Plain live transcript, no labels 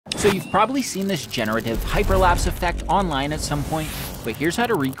So you've probably seen this generative hyperlapse effect online at some point, but here's how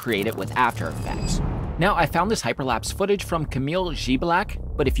to recreate it with After Effects. Now, I found this hyperlapse footage from Camille Gibelac,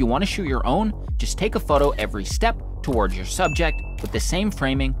 but if you want to shoot your own, just take a photo every step towards your subject with the same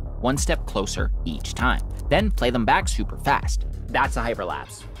framing, one step closer each time. Then play them back super fast. That's a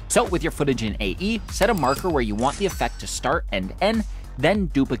hyperlapse. So with your footage in AE, set a marker where you want the effect to start and end, then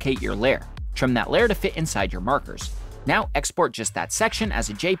duplicate your layer. Trim that layer to fit inside your markers. Now export just that section as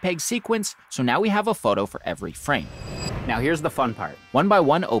a JPEG sequence, so now we have a photo for every frame. Now here's the fun part. One by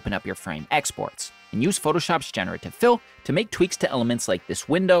one, open up your frame exports, and use Photoshop's Generative Fill to make tweaks to elements like this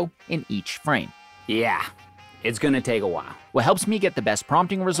window in each frame. Yeah, it's gonna take a while. What helps me get the best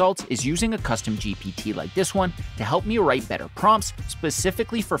prompting results is using a custom GPT like this one to help me write better prompts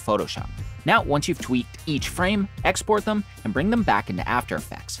specifically for Photoshop. Now, once you've tweaked each frame, export them and bring them back into After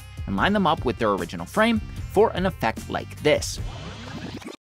Effects, and line them up with their original frame for an effect like this.